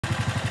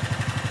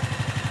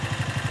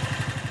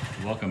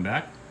Welcome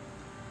back.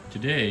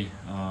 Today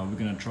we're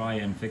going to try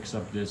and fix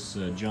up this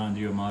John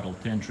Deere Model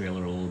 10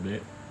 trailer a little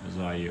bit, as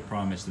I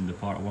promised in the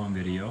part 1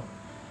 video.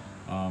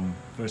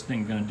 First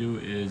thing we're going to do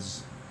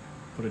is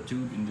put a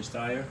tube in this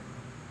tire.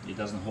 It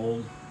doesn't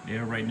hold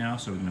air right now,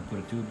 so we're going to put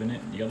a tube in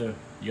it. The other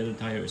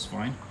tire is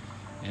fine.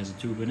 It has a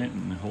tube in it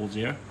and it holds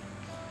air.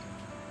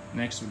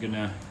 Next we're going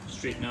to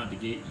straighten out the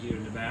gate here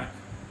in the back.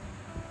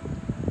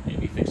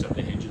 Maybe fix up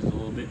the hinges a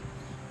little bit.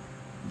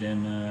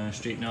 Then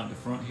straighten out the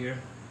front here,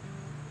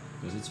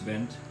 because it's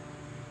bent.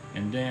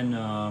 And then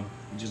I'm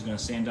just going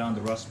to sand down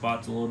the rust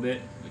spots a little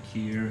bit, like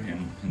here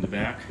and in the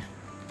back,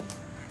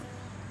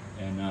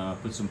 and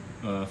put some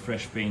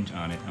fresh paint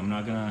on it. I'm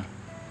not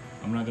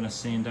gonna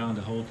sand down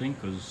the whole thing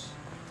because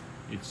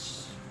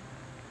it's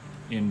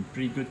in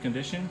pretty good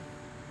condition,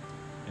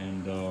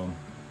 and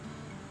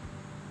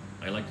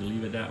I like to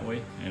leave it that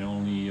way and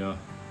only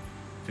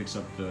fix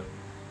up the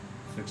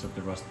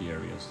rusty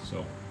areas.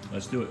 So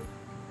let's do it.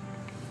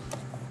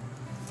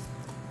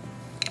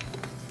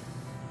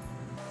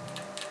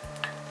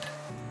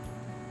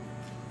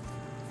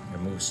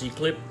 Remove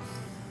C-clip,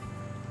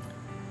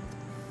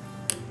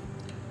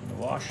 the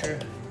washer,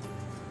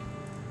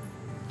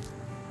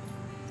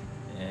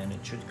 and it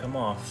should come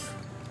off,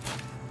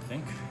 I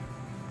think.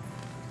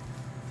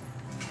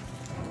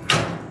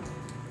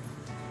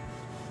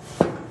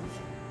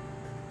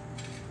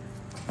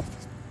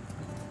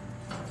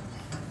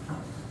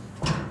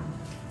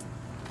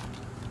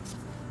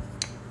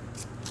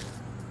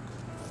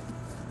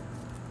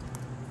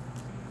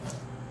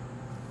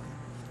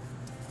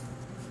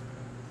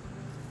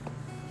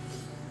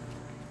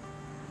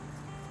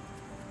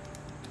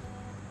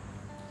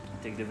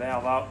 Take the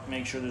valve out,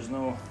 make sure there's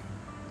no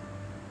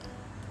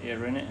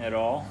air in it at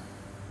all.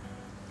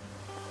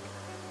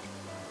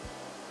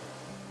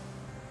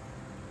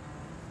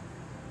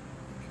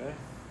 Okay.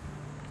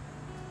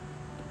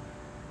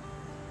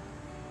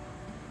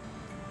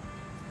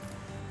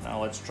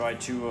 Now let's try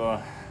to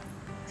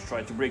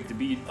break the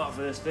bead off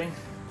of this thing,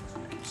 so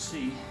you can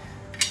see.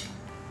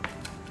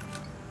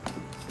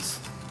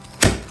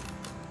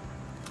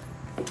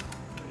 There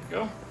you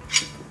go.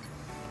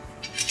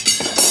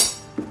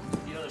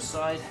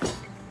 Side.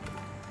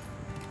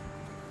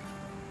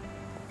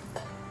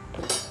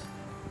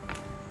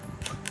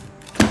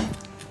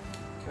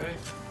 Okay.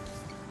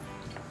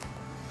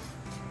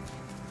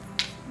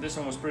 This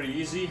one was pretty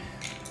easy.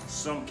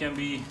 Some can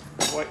be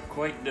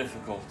quite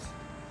difficult.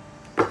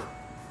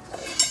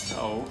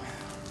 So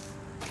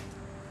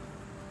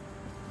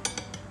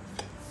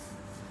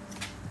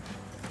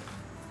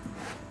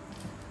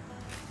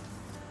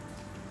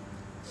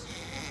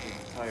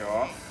tire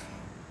off.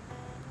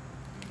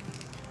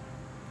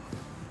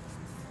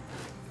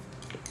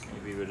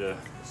 Maybe with a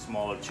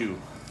smaller tube,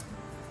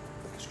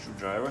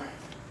 screwdriver.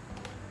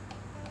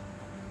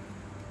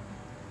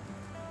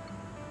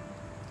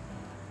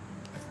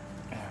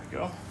 There we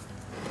go.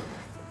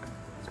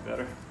 It's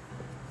better.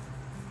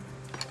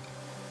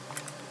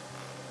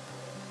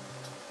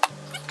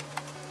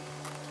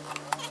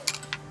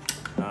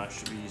 Now it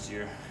should be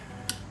easier.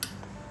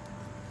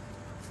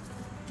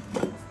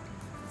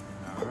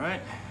 All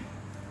right.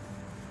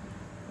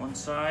 One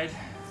side.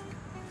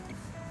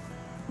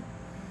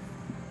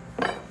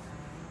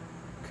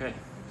 Okay,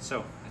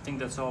 so I think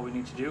that's all we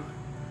need to do.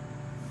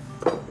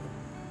 Now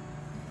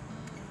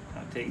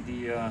take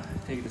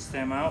the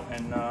stem out,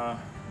 and I'm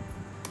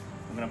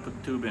gonna put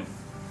the tube in.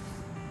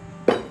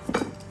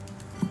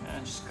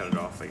 And just cut it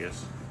off, I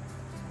guess.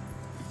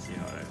 See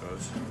how that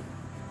goes.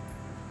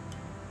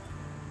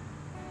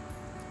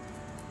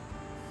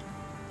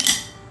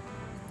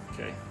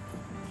 Okay.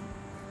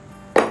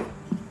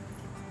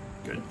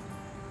 Good.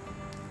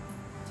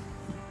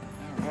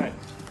 All right.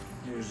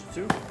 Here's the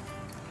tube.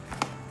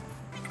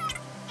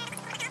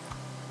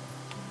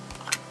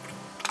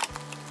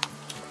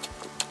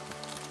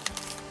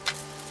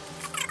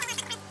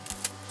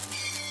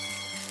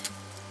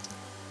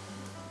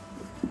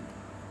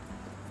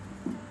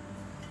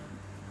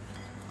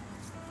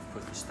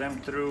 Put the stem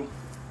through,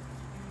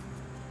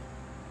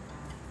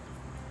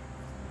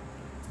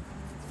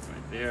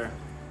 right there.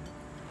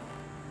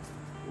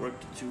 Work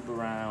the tube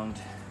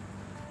around.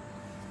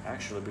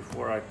 Actually,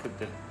 before I put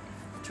the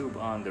tube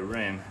on the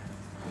rim,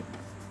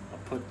 I'll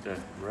put the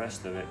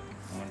rest of it.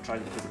 I'm going to try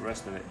to put the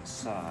rest of it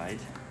inside.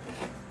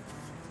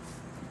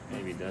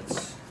 Maybe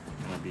that's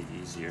going to be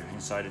easier,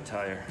 inside the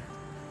tire.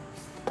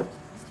 Just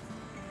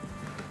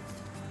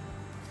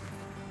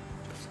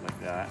like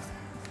that.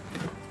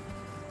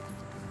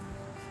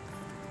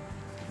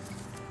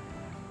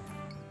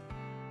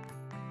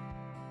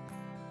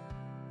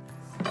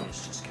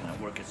 It's just gonna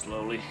work it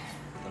slowly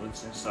until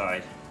it's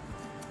inside.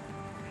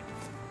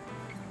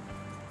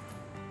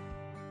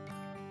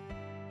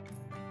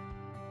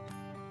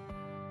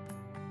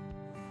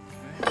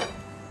 Okay.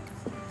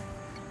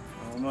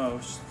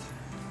 Almost.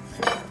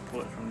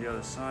 Pull it from the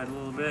other side a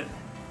little bit.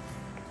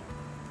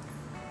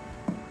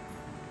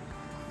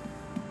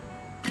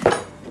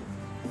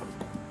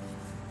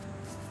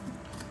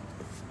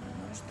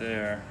 Almost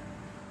there.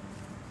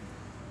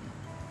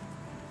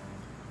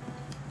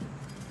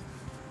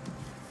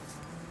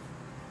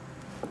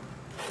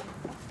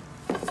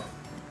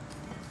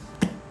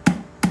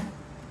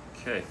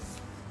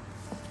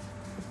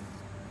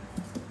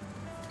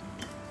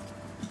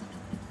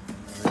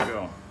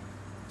 go.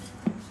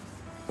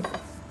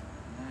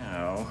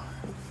 Now,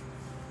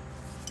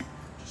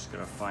 just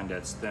gotta find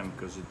that stem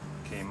because it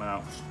came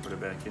out. Just put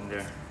it back in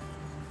there.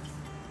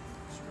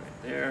 It's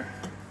right there.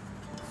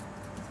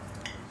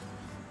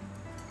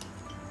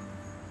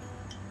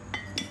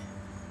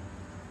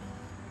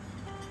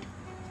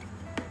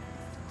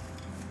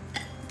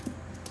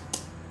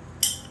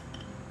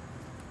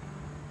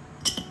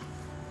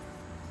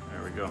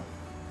 There we go.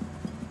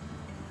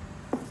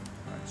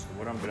 Alright, so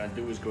what I'm gonna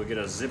do is go get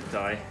a zip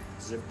tie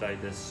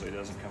this so it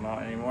doesn't come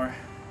out anymore.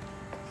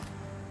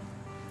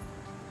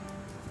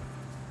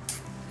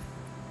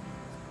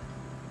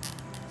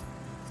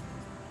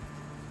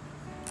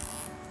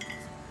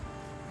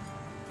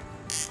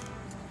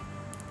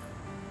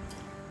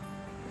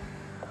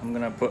 I'm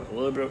gonna put a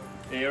little bit of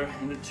air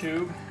in the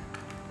tube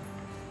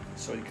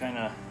so it kind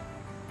of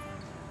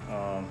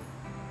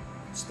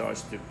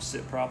starts to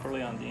sit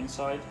properly on the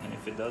inside, and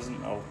if it doesn't,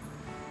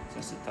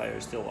 since the tire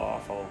is still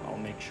off, I'll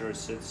make sure it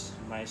sits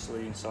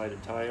nicely inside the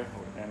tire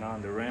and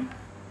on the rim.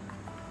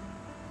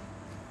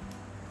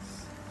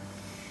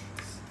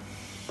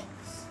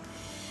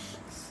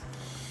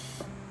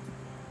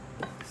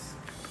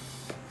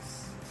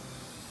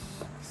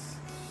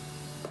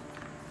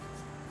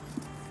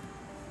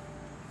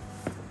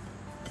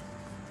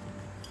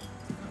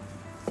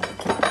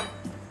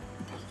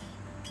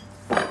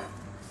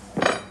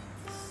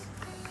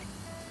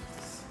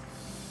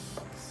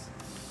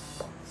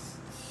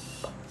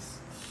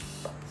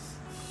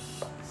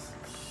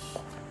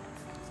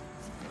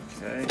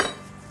 Okay.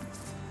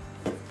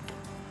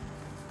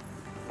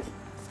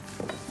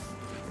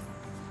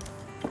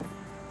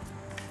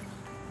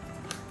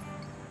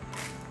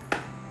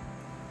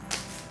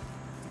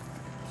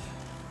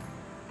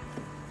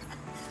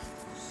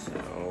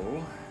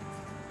 So,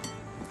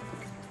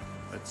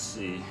 let's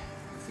see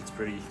if it's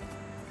pretty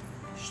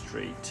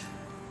straight.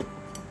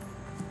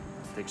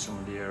 I'll take some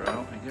of the air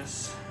out, I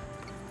guess.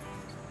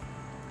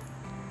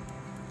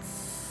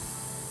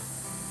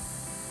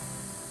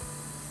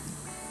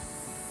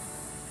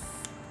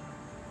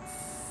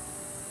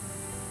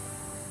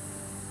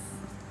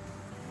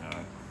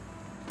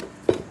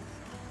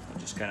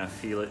 Just kind of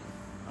feel it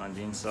on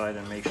the inside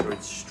and make sure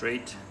it's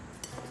straight.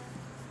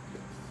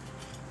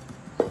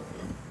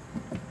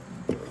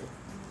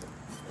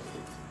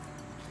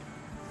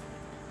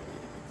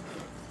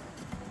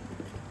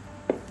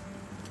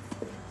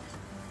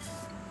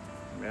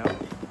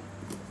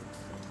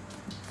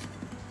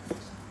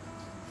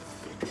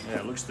 Yeah,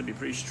 it looks to be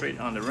pretty straight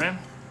on the rim.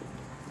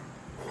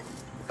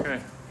 Okay,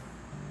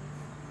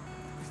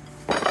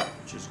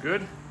 which is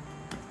good.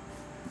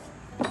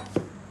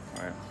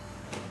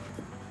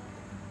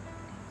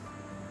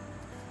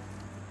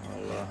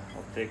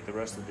 I'll take the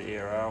rest of the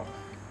air out,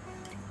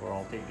 or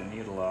I'll take the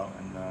needle out,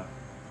 and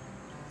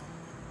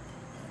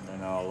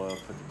then I'll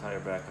put the tire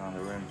back on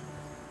the rim.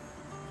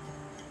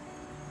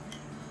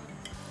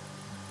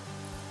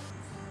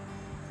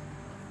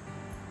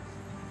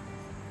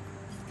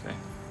 Okay.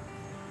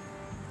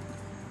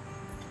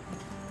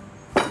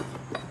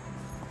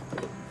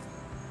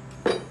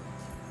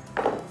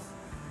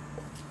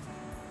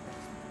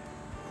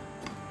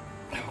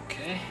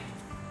 Okay.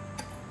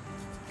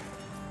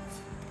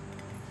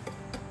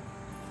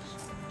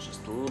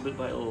 Just a little bit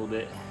by a little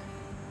bit.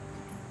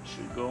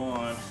 Should go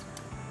on.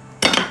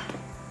 Okay.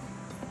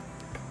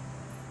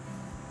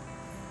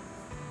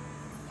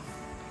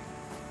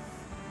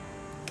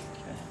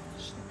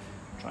 Just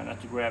try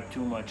not to grab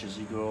too much as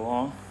you go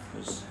along,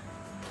 because it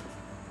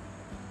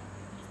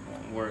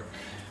won't work.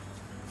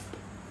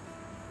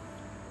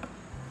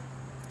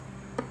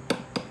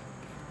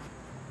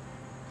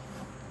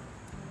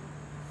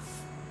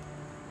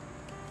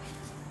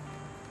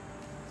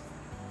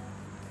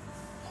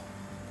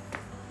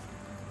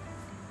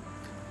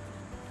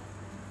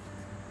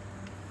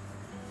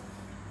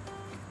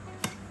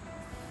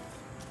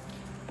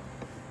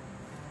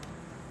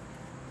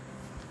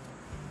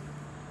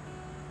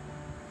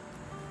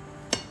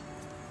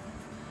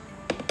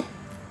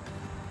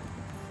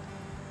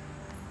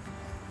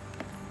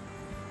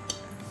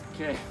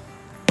 Okay,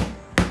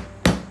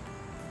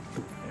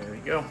 there we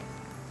go.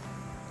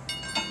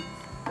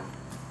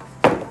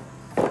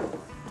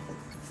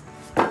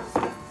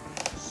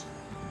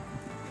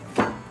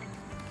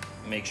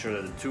 Make sure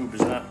that the tube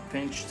is not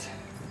pinched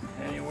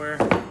anywhere.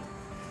 Gonna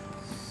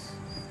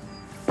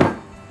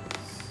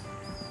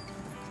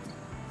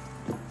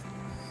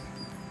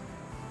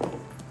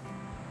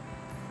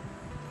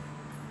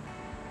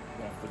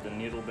put the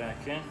needle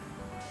back in.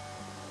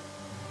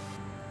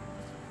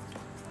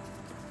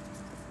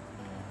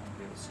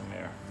 Some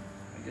air.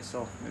 I guess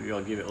maybe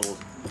I'll give it a little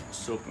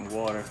soap and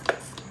water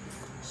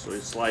so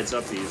it slides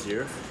up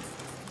easier.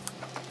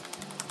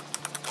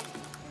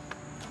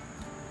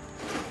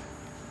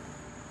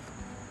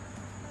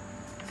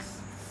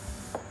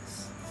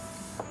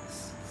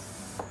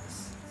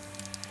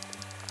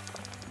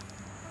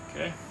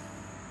 Okay,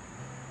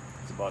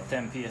 it's about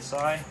 10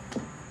 psi.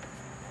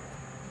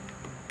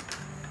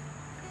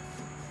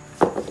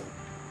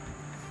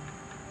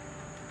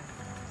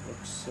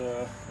 Looks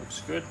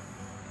looks good.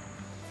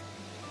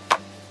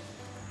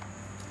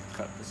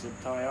 Cut the zip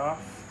tie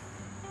off.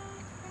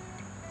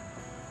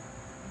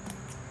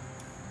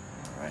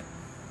 All right.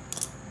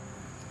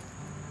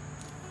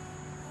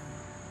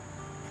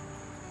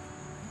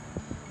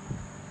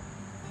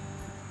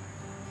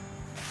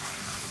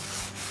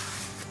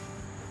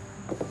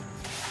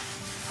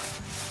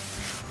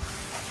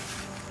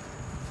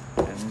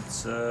 And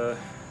it's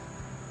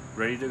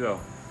ready to go.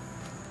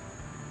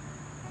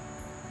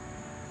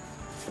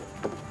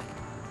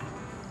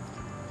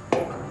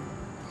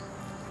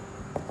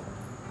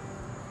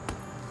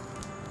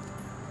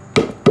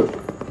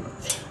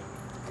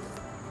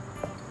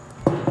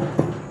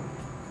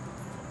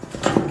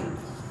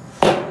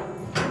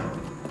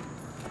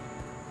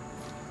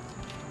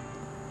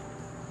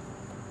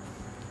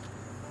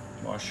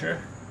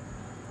 Washer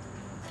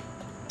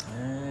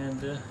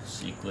and a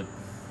C-clip.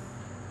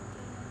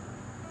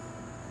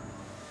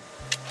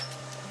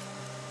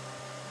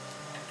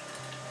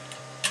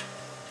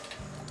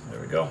 There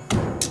we go.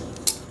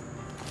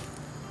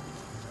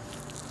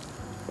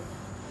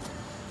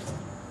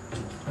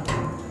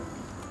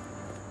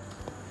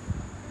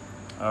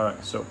 All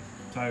right, so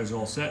tire's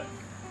all set.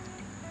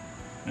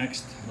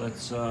 Next,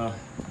 let's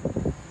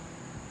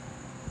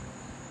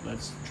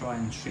try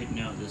and straighten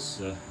out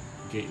this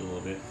gate a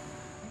little bit.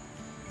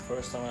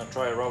 First, I'm going to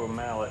try a rubber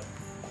mallet.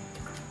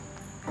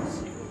 Let's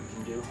see what we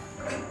can do.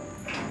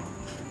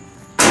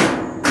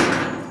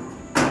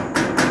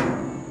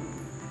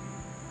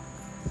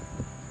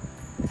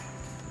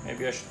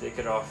 Maybe I should take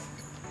it off.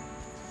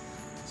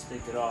 Let's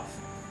take it off.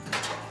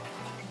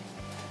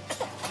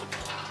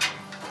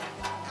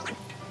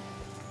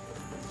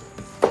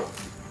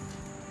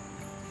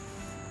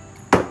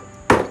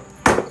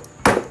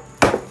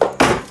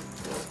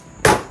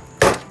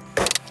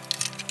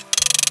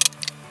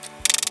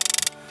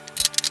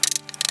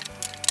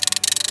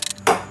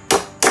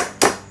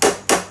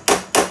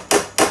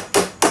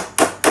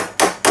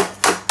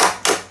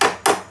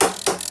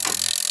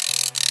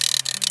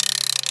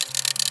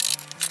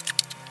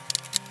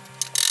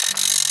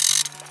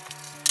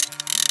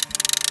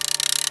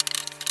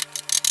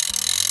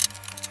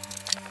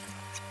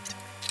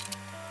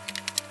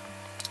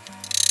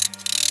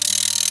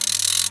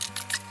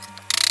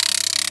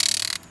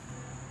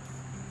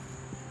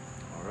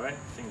 I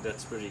think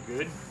that's pretty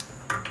good.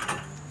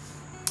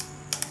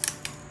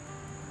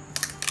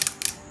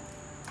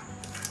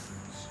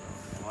 So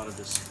a lot of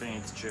this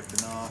paint's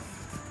chipping off.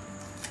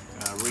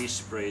 I'm gonna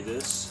respray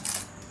this.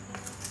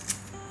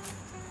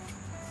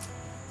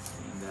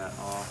 Clean that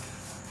off.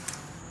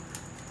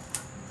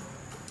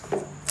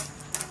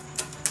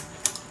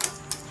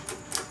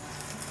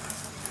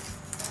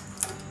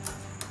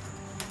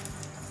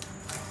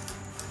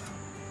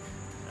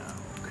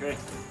 Okay.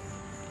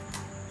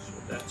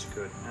 That's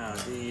good. Now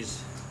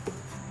these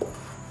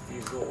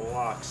little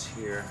locks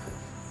here.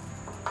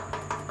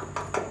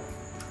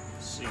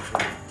 Let's see if we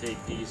can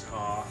take these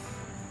off.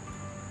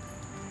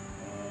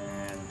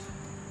 And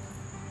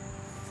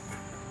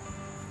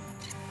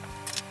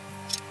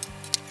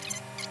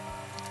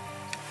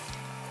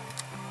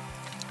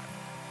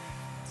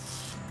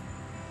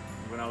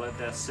I'm gonna let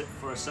that sit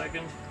for a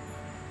second,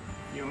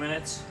 a few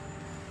minutes,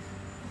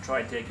 and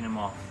try taking them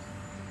off.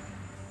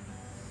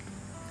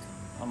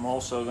 I'm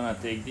also going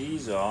to take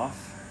these off,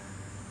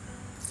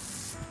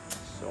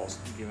 so I'll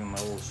give them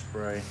a little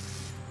spray.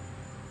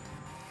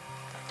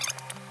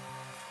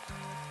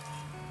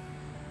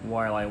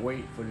 While I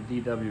wait for the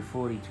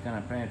DW40 to kind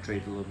of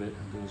penetrate a little bit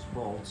of those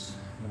bolts,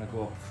 I'm going to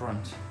go up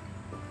front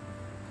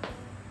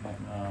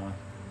and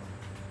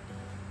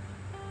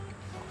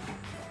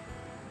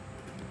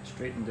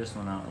straighten this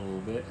one out a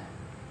little bit.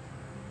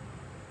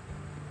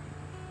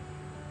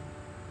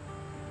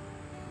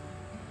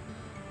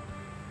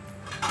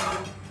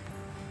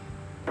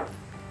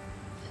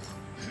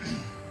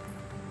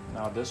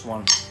 Now this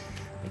one,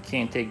 I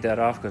can't take that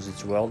off because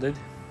it's welded.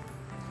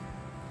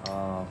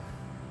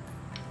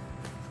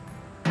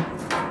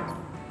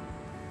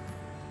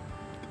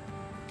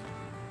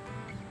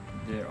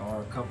 There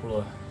are a couple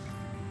of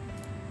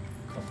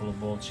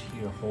bolts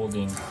here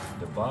holding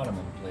the bottom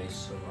in place,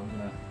 so I'm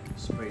gonna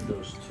spray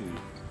those too.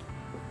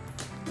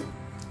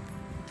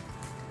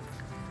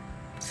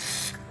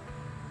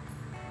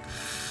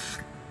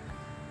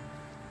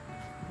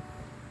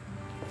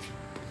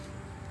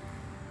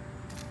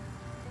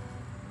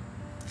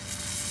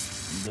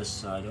 This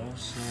side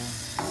also.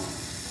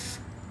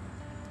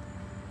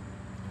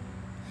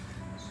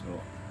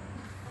 So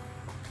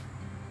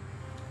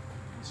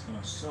it's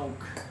gonna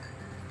soak.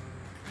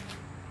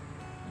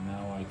 And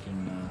now I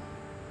can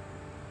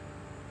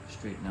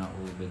straighten out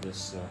a little bit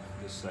this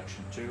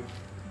section too.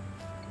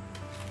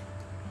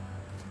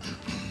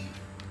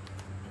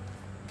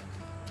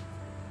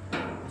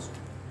 Let's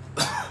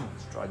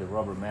try the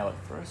rubber mallet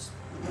first.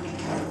 A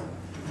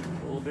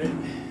little bit.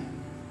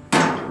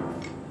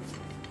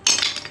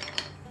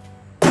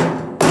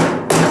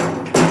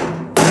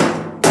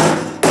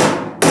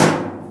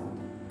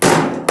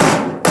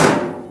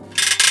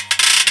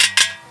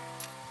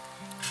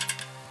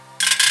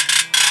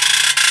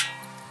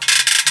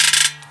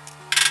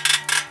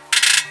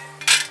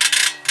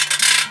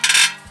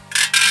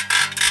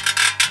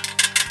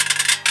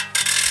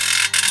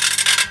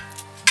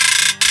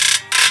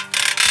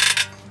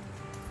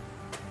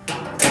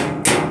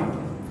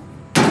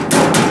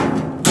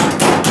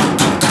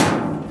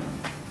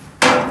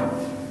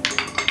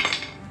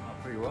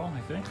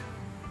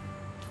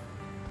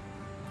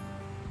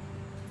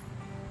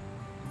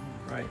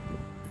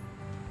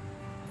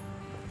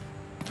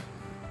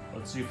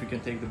 let's see if we can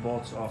take the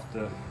bolts off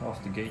the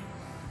gate.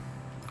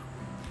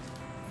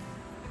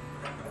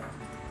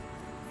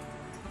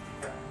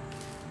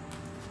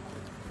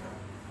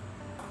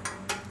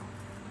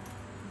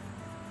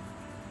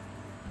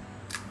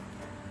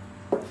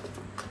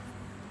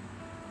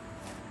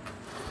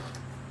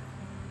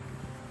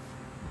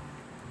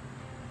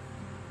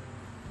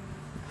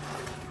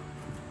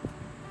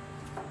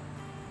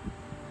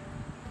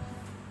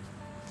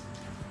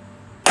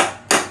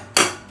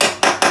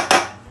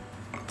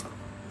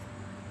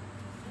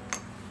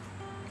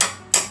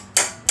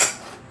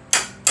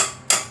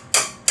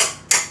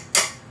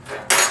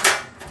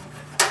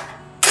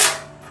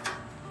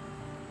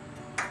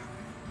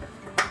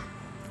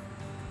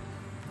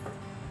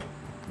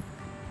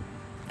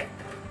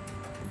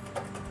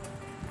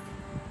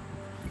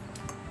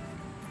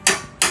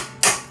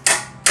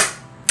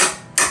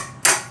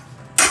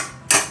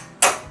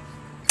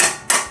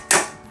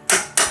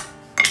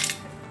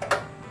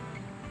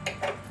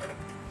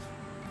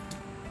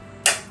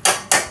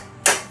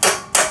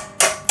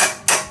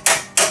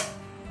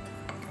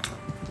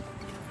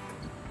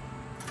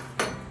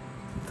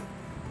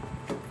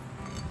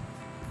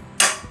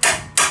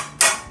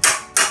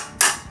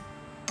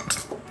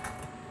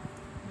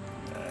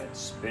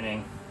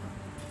 Spinning.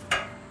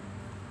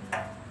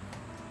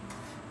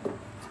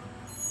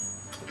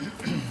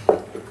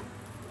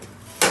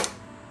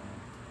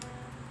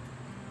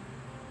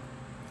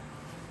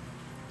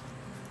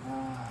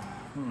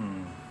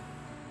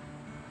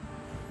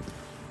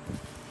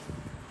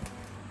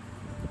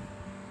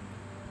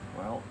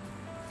 Well,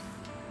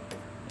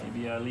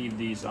 maybe I leave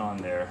these on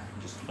there,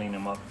 just clean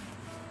them up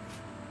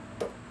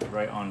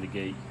right on the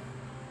gate,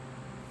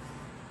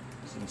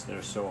 since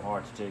they're so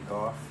hard to take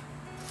off.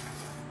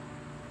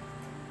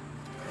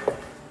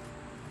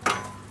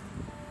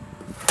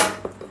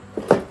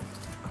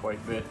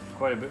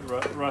 Quite a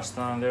bit rust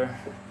on there.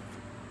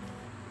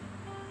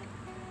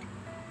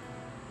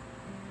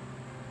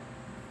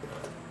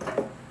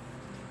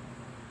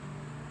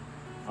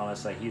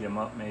 Unless I heat them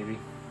up, maybe.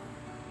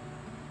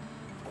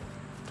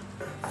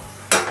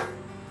 How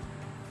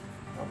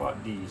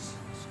about these?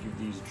 Let's give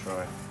these a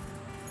try.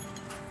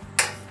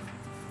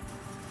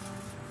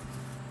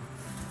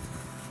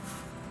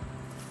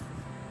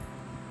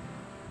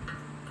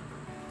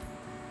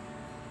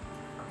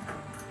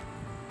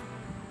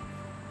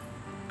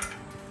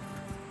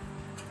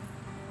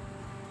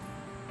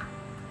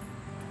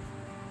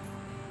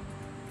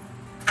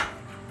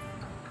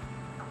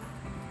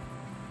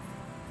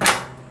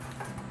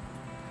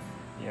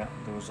 Yeah,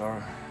 those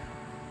are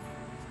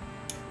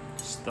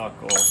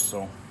stuck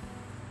also.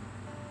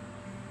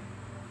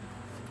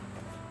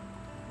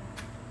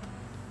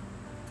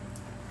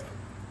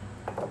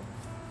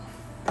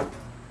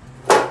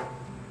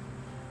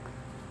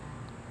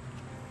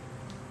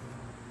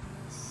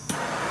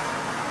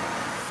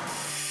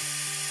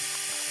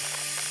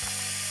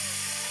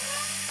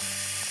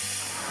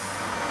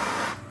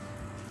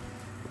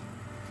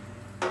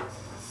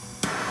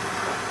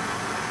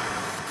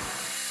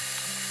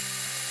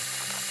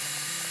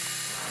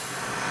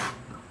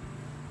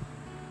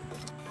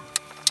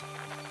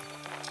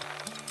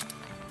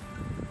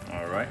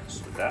 Alright,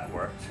 so that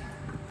worked.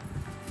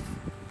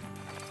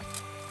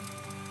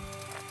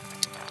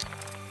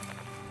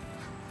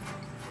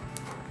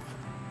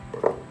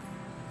 There we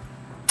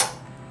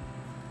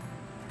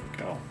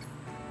go.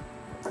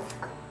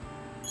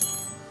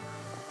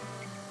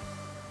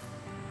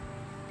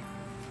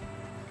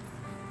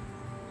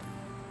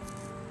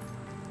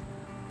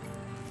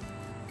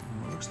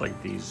 It looks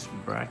like these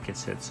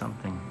brackets had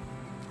something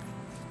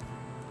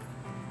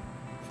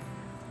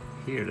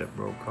here that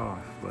broke off,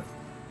 but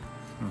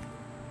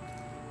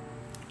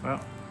well,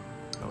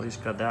 at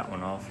least got that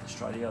one off. Let's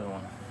try the other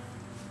one.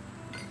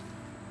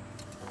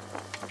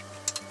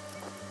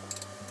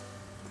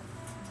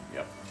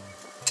 Yep.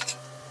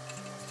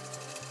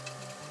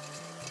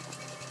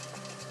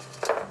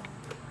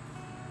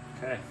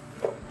 Okay.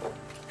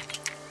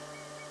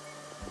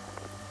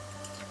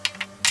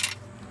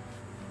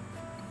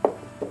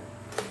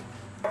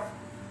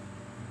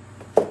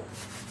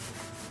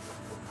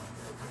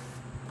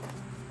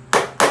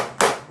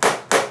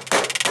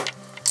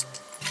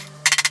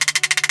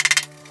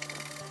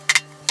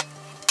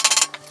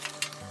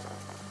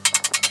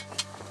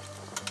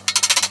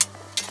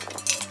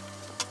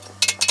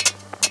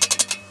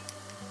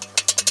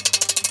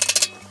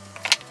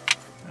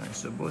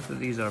 So both of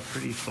these are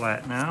pretty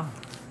flat now.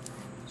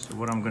 So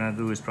what I'm gonna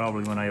do is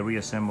probably when I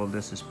reassemble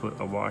this is put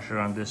a washer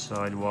on this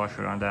side,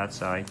 washer on that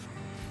side,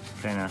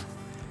 kind of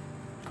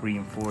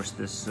reinforce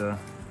this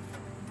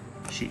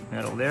sheet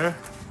metal there.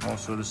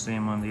 Also the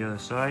same on the other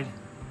side.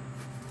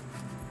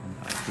 And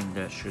I think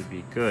that should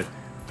be good.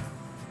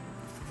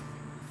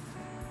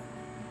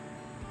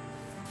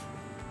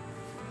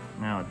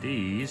 Now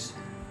these,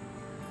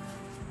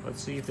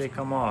 let's see if they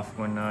come off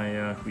when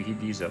we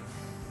heat these up.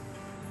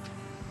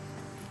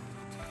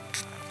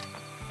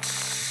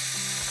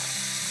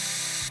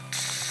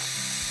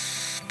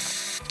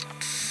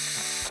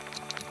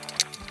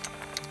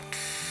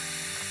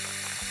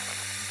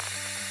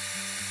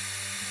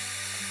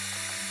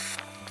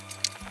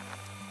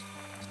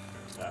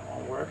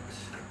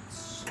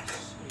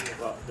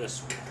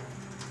 this one.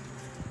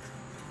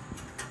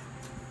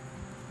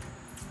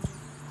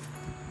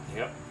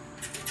 Yep.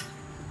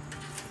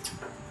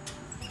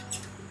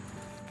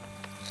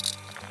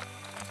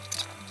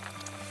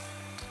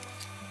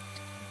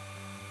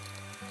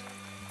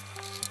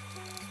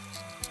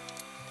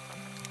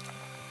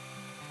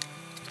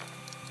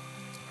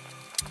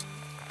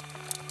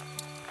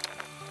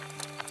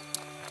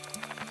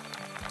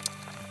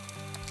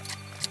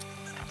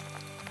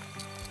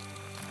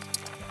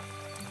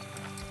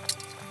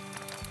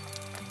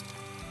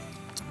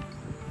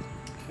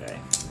 Okay.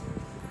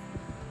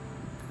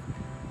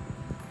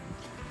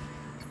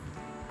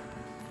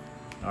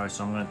 All right,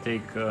 so I'm going to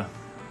take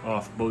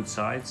off both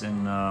sides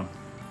and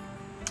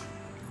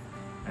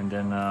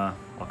then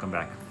I'll come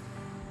back.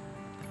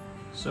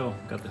 So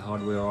got the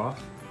hardware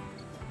off,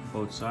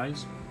 both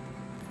sides,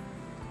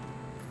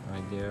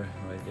 right there,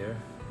 right there.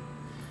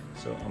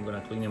 So I'm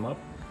going to clean them up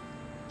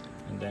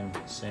and then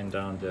sand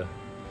down the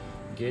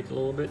gate a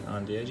little bit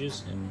on the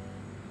edges and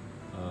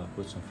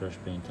put some fresh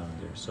paint on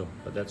there. So,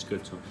 but that's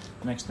good. So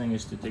next thing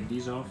is to take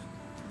these off.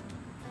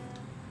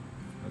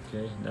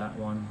 Okay, that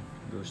one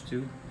goes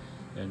too,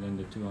 and then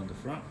the two on the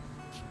front.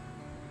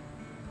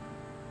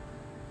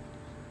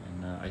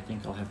 And I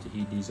think I'll have to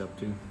heat these up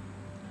too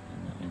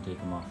and take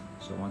them off.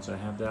 So once I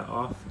have that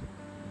off,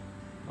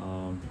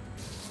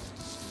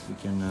 we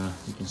can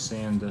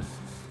sand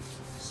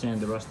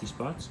the rusty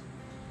spots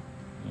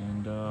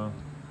and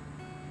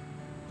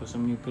put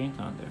some new paint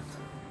on there.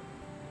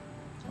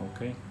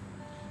 Okay.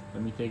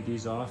 Let me take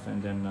these off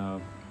and then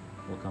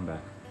we'll come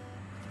back.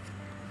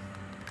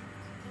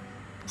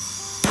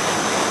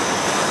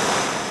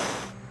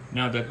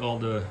 Now that all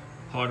the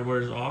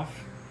hardware is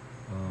off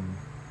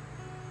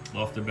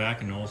the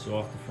back and also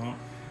off the front,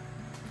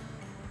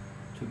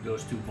 took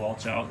those two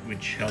bolts out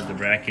which held the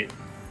bracket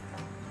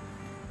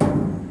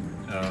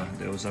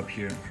that was up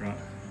here in front.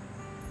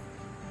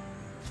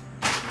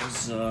 It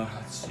was,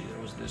 let's see,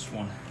 there was this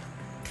one.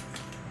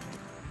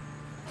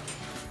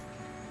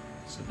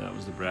 So that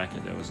was the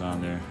bracket that was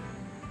on there.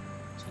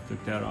 So I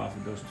took that off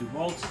with those two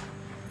bolts.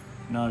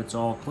 Now it's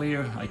all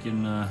clear. I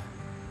can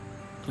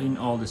clean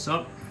all this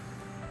up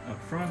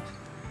front,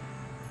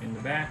 in the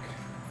back,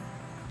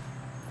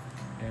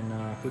 and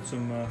put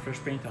some fresh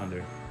paint on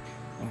there.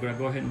 I'm gonna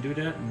go ahead and do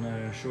that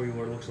and show you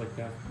what it looks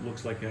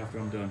like after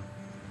I'm done.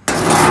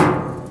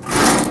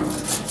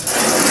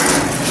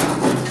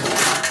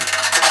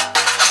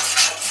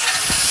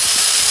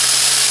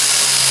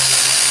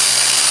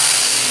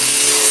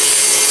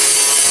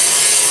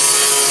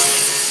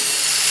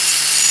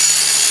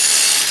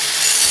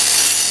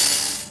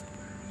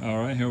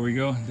 Alright, here we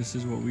go. This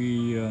is what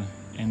we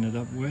ended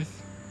up with.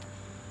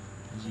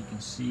 As you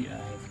can see,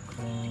 I've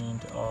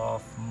cleaned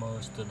off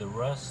most of the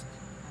rust,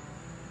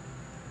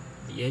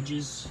 the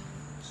edges,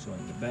 so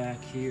in the back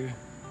here.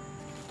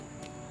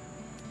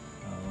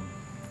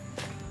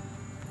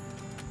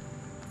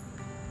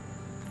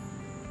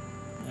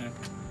 That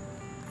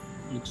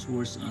looks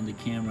worse on the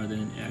camera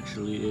than it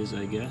actually is,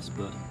 I guess,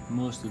 but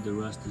most of the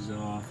rust is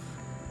off.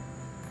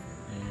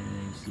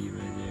 And you see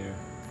right there.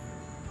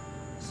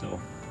 So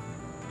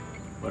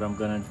what I'm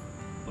gonna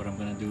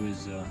do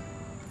is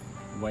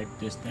wipe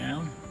this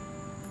down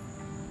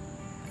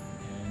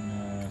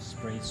and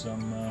spray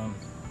some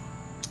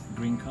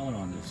green color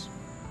on this.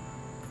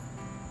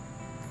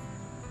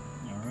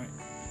 All right.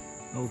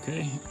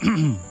 Okay.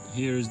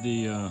 Here's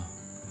the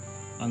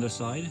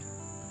underside.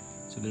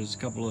 So there's a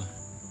couple of.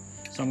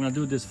 So I'm gonna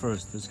do this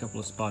first. There's a couple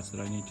of spots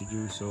that I need to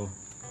do. So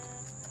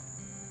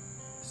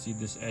see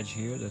this edge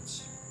here?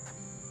 That's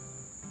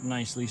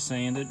nicely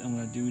sanded. I'm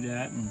gonna do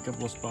that, and a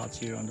couple of spots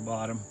here on the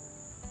bottom.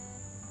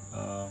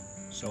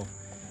 So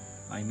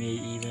I may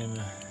even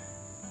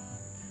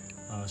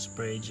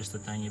spray just a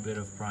tiny bit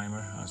of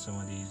primer on some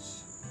of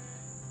these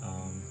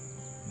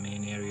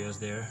main areas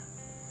there,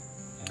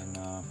 and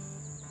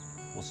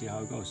we'll see how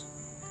it goes.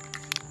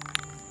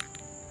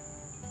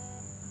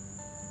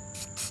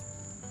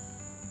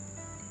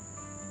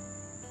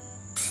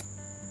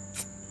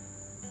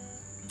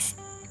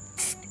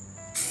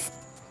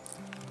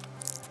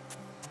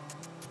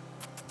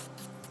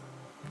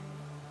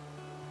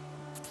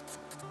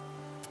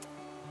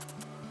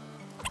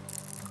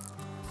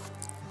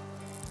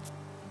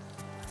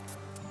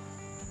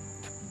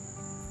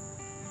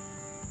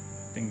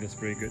 I think that's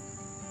pretty good.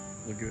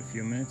 We'll give it a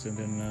few minutes and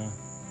then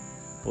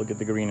we'll get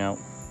the green out.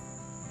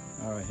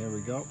 All right, here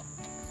we go.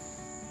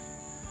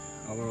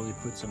 I've already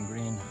put some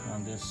green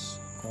on this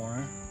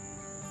corner,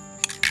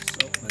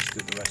 so let's do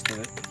the rest of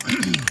it.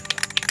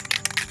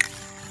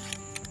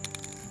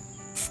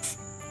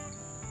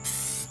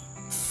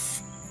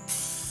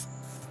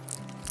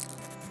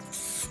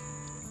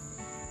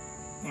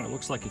 Well, it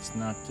looks like it's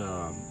not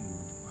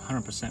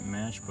 100%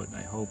 matched, but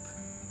I hope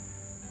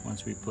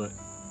once we put,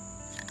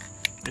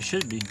 it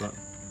should be, but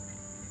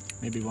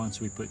maybe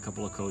once we put a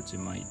couple of coats, it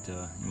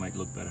might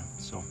look better.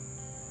 So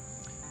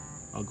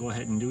I'll go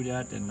ahead and do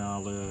that, and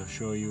I'll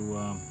show you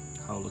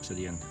how it looks at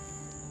the end.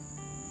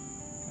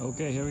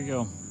 Okay, here we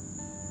go.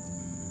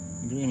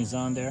 Green is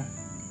on there.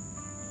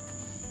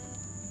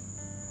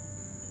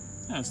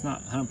 Yeah, it's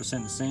not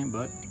 100% the same,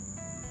 but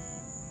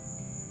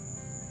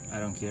I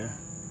don't care.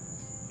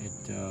 It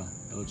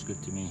looks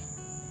good to me.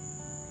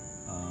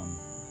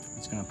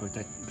 It's gonna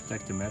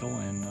protect the metal,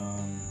 and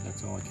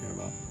that's all I care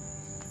about.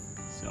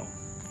 So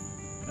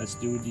let's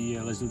do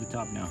the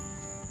top now.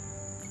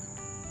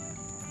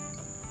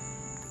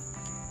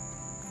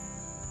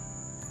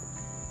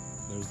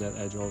 There's that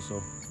edge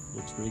also.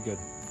 Looks pretty good.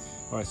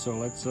 All right, so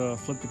let's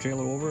flip the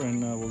trailer over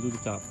and we'll do the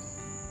top.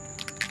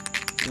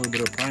 A little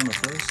bit of primer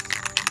first.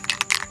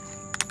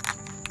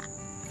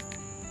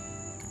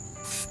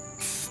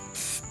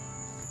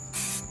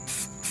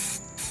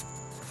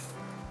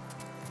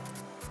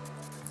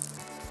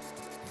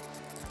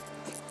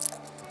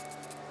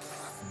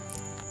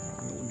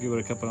 We'll give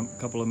it a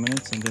couple of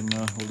minutes, and then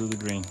we'll do the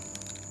green.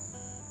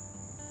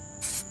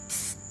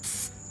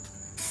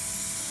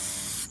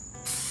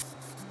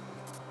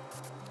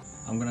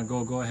 I'm gonna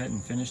go ahead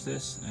and finish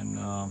this, and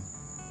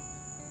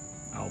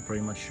I'll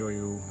pretty much show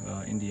you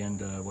in the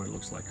end what it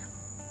looks like.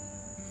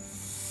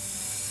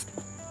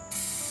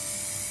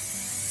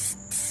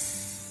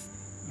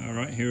 All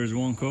right, here's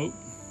one coat.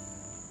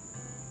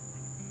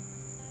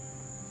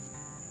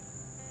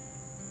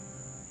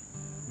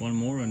 One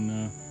more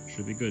and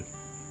should be good.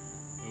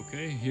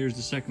 Okay, here's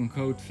the second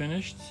coat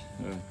finished.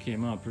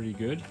 Came out pretty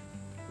good.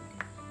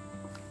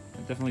 I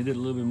definitely did a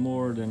little bit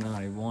more than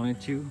I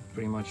wanted to.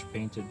 Pretty much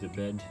painted the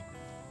bed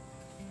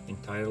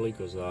entirely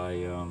because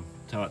I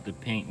thought the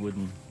paint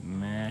wouldn't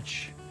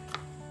match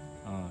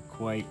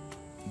quite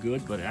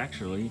good, but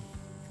actually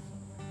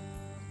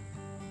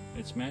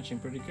it's matching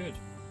pretty good.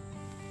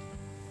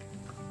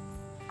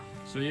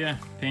 So yeah,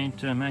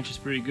 paint matches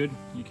pretty good.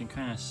 You can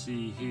kind of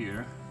see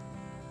here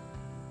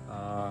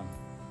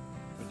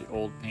what the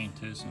old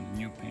paint is and the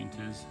new paint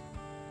is.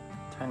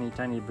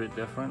 Tiny bit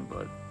different,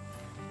 but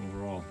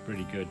overall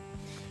pretty good.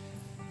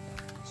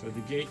 So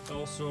the gate,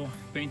 also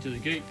painted the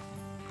gate.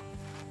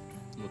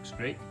 Looks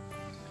great.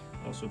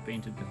 Also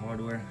painted the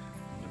hardware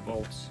and the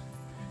bolts.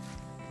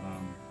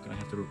 Gonna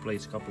have to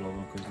replace a couple of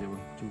them because they were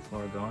too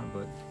far gone,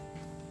 but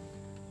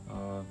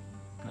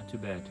not too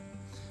bad.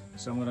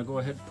 So I'm gonna go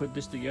ahead and put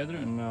this together,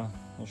 and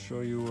I'll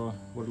show you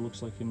what it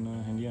looks like in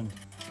the end.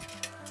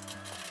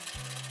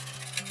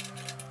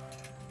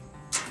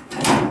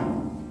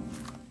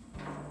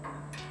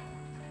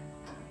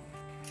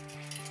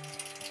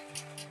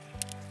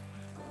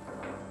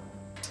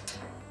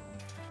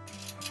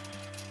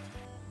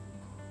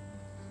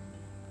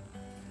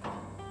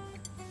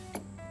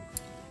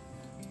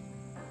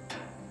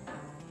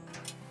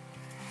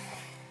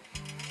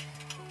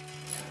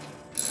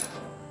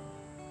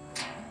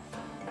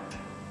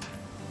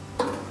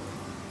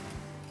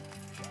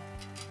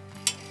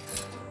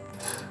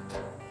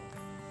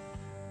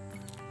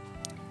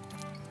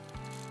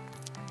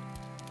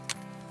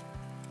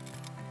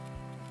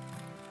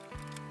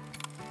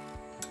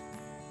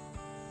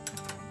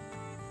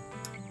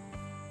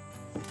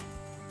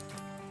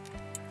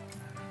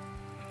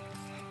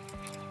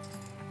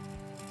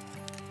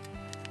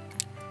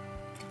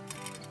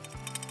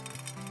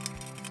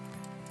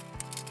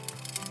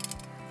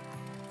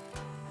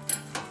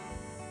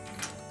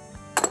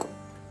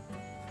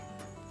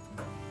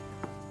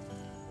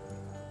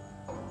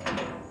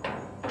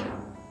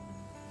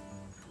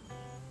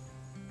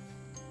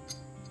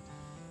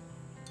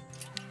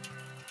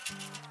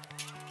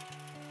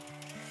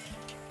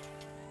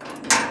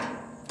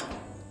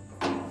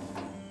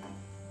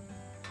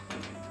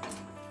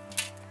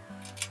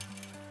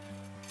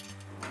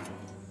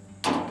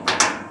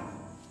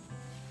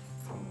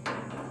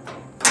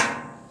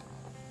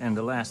 And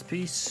the last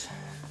piece.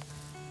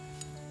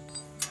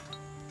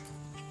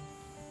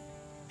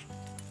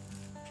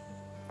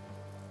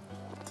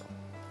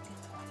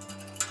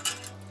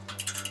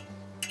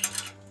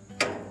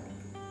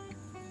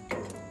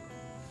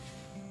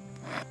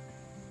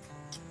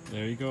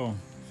 There you go,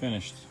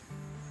 finished.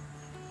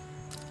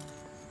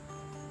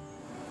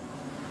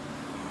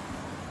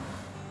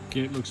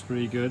 Gate looks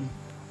pretty good.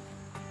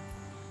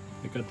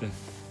 I got the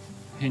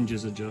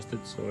hinges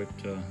adjusted so it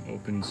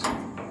opens,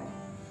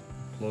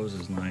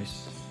 closes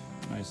nice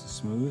and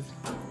smooth.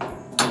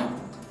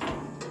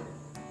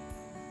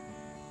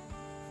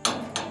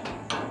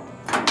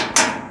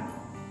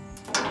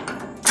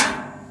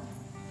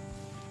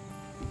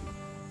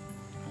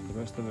 And the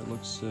rest of it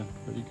looks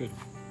pretty good.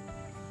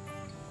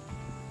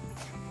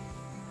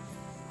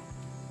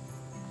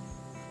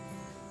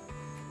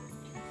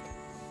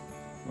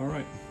 All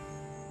right,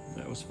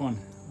 that was fun.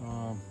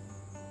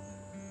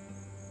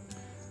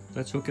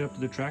 Let's hook it up to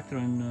the tractor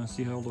and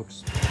see how it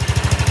looks.